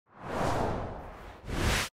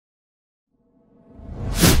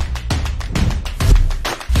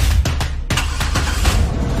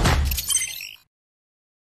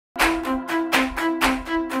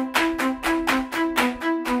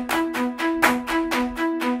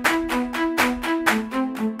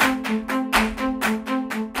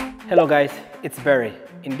Hello guys, it's Barry.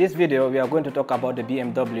 In this video, we are going to talk about the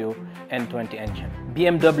BMW N20 engine.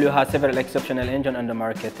 BMW has several exceptional engines on the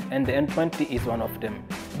market, and the N20 is one of them.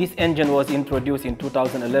 This engine was introduced in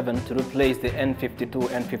 2011 to replace the N52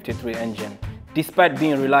 N53 engine. Despite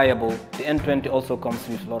being reliable, the N20 also comes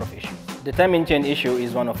with a lot of issues. The timing chain issue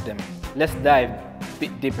is one of them. Let's dive a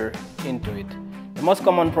bit deeper into it. The most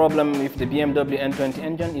common problem with the BMW N20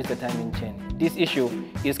 engine is the timing chain. This issue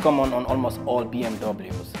is common on almost all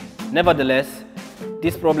BMWs. Nevertheless,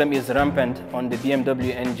 this problem is rampant on the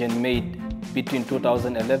BMW engine made between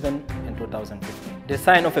 2011 and 2015. The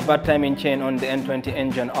sign of a bad timing chain on the N20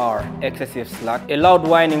 engine are excessive slack, a loud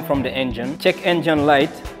whining from the engine, check engine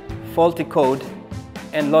light, faulty code,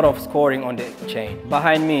 and a lot of scoring on the chain.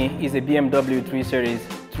 Behind me is a BMW 3 Series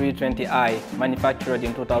 320i manufactured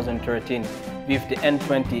in 2013 with the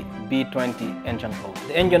N20B20 engine code.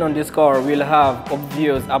 The engine on this car will have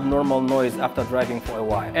obvious abnormal noise after driving for a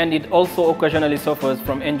while, and it also occasionally suffers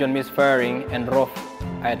from engine misfiring and rough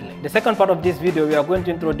idling. The second part of this video, we are going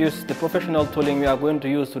to introduce the professional tooling we are going to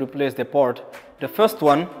use to replace the part. The first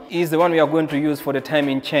one is the one we are going to use for the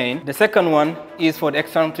timing chain. The second one is for the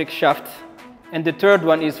eccentric shaft, and the third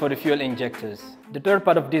one is for the fuel injectors. The third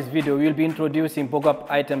part of this video, we will be introducing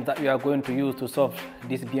bug-up items that we are going to use to solve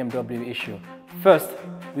this BMW issue. First,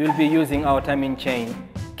 we will be using our timing chain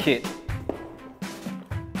kit.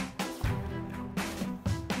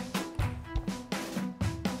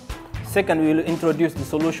 Second, we will introduce the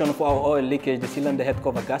solution for our oil leakage, the cylinder head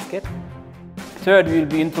cover gasket. Third, we will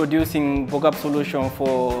be introducing bug-up solution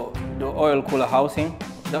for the oil cooler housing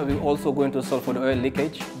that we're also going to solve for the oil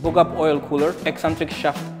leakage. Bug-up oil cooler, eccentric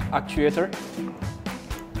shaft actuator,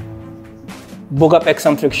 bug-up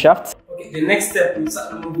eccentric shaft. Okay, the next step, we'll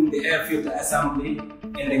start removing the air filter assembly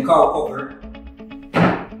and the cowl cover.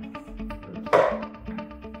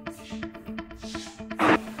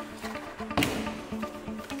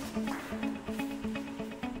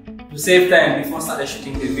 To save time before starting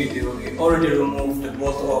shooting the video, we already removed the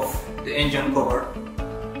bolt of the engine cover,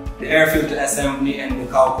 the air filter assembly, and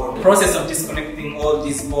the cowl cover. The process of disconnecting all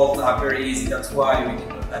these bolts are very easy, that's why we did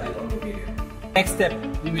not add it on the video. Next step,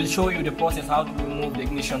 we will show you the process how to remove the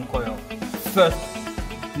ignition coil. First,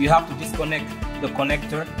 you have to disconnect the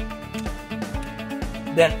connector,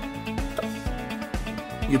 then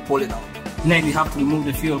you pull it out. Next, we have to remove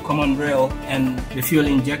the fuel command rail and the fuel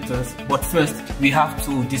injectors, but first we have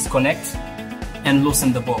to disconnect and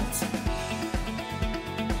loosen the bolts.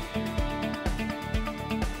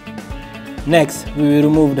 Next, we will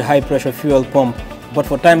remove the high pressure fuel pump, but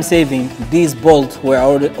for time saving, these bolts were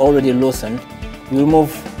already loosened. We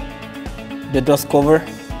remove the dust cover,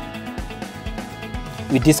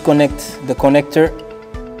 we disconnect the connector,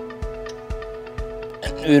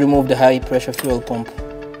 and we remove the high pressure fuel pump.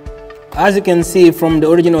 As you can see from the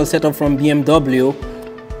original setup from BMW,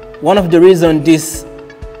 one of the reasons this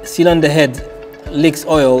cylinder head leaks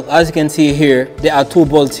oil, as you can see here, there are two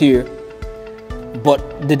bolts here,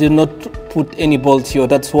 but they did not put any bolts here.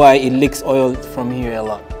 That's why it leaks oil from here a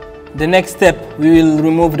lot. The next step, we will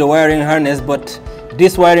remove the wiring harness, but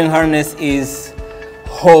this wiring harness is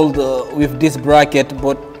held with this bracket,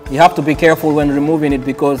 but you have to be careful when removing it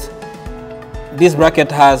because this bracket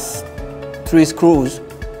has 3 screws.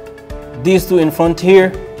 These two in front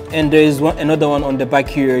here, and there is another one on the back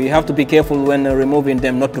here. You have to be careful when removing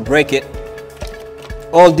them not to break it.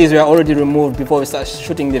 All these were already removed before we start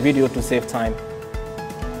shooting the video to save time.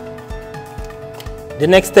 The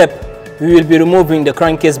next step, we will be removing the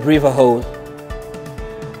crankcase breather hose.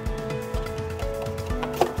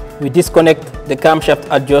 We disconnect the camshaft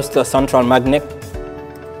adjuster central magnet,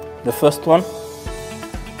 the first one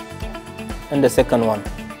and the second one.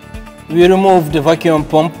 We remove the vacuum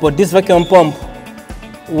pump, but this vacuum pump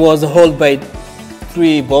was held by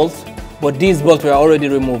 3 bolts, but these bolts were already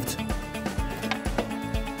removed.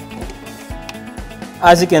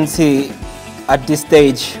 As you can see at this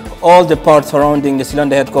stage, all the parts surrounding the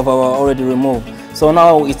cylinder head cover were already removed. So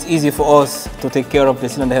now it's easy for us to take care of the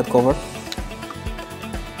cylinder head cover.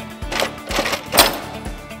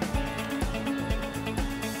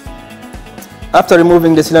 After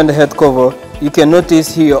removing the cylinder head cover, you can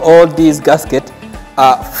notice here all these gaskets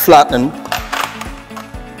are flattened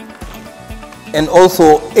and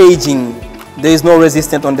also aging. There is no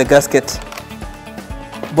resistance on the gasket.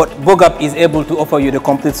 But bug-up is able to offer you the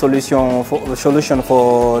complete solution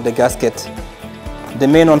for the gasket. The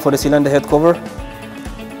main one for the cylinder head cover,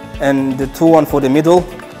 and the 2 one for the middle,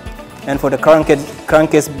 and for the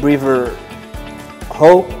crankcase breather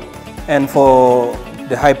hole, and for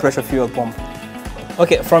the high pressure fuel pump.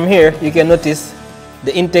 Okay, from here you can notice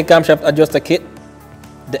the intake camshaft adjuster kit,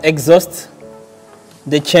 the exhaust,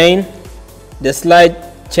 the chain, the slide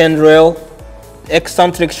chain rail,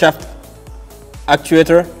 eccentric shaft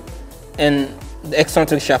actuator, and the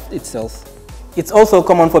eccentric shaft itself. It's also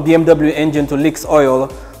common for BMW engine to leak oil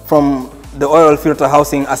from the oil filter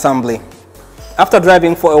housing assembly. After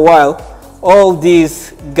driving for a while, all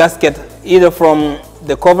these gaskets, either from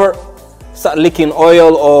the cover, start leaking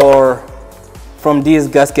oil, or from these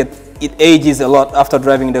gaskets, it ages a lot after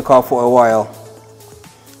driving the car for a while.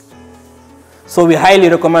 So we highly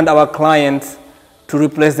recommend our clients to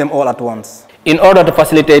replace them all at once. In order to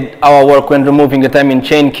facilitate our work when removing the timing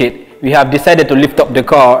chain kit, we have decided to lift up the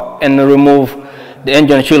car and remove the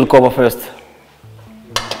engine shield cover first.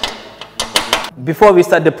 Before we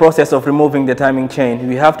start the process of removing the timing chain,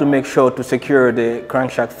 we have to make sure to secure the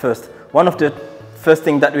crankshaft first. One of the first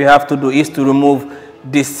things that we have to do is to remove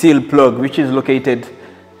this seal plug, which is located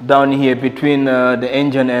down here between the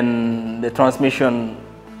engine and the transmission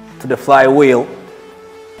to the flywheel.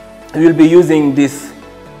 We will be using this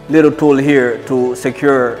little tool here to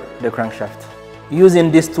secure the crankshaft.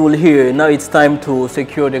 Using this tool here, now it's time to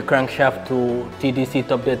secure the crankshaft to TDC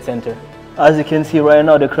top dead center. As you can see right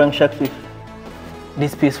now, the crankshaft is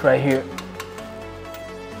this piece right here.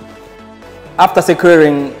 After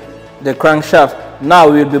securing the crankshaft, now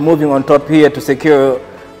we'll be moving on top here to secure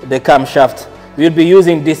the camshaft. We'll be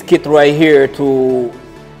using this kit right here to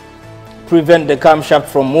prevent the camshaft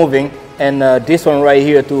from moving, and this one right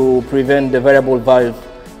here to prevent the variable valve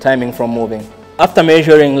timing from moving. After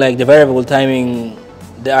measuring like the variable timing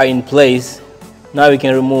they are in place, now we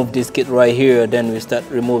can remove this kit right here, then we start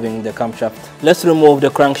removing the camshaft. Let's remove the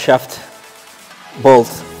crankshaft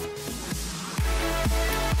bolts.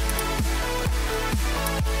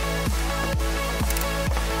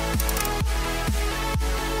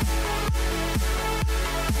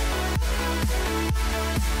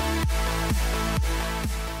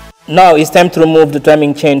 Now it's time to remove the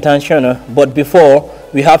timing chain tensioner, but before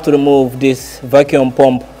we have to remove this vacuum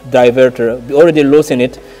pump diverter. We already loosened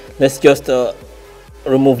it. Let's just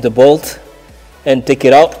remove the bolt and take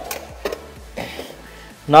it out.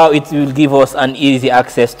 Now it will give us an easy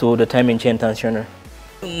access to the timing chain tensioner.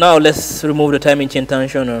 Now let's remove the timing chain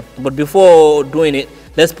tensioner, but before doing it,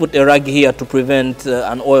 let's put a rag here to prevent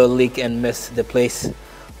an oil leak and mess the place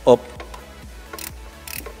up.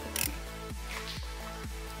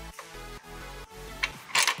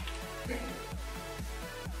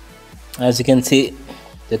 As you can see,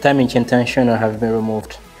 the timing chain tensioner has been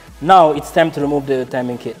removed. Now it's time to remove the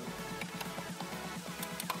timing kit.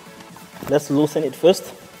 Let's loosen it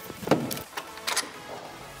first.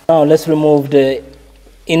 Now let's remove the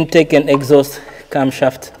intake and exhaust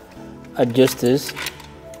camshaft adjusters.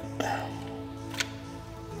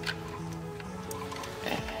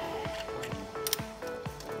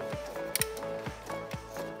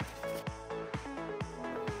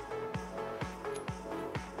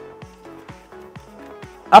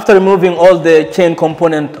 After removing all the chain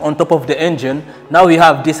component on top of the engine, now we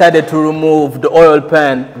have decided to remove the oil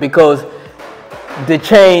pan, because the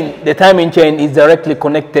timing chain is directly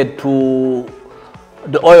connected to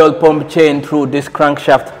the oil pump chain through this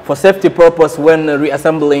crankshaft. For safety purpose, when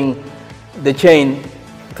reassembling the chain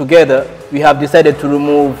together, we have decided to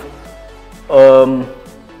remove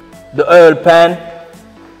the oil pan.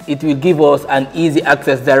 It will give us an easy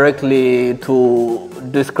access directly to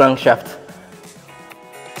this crankshaft.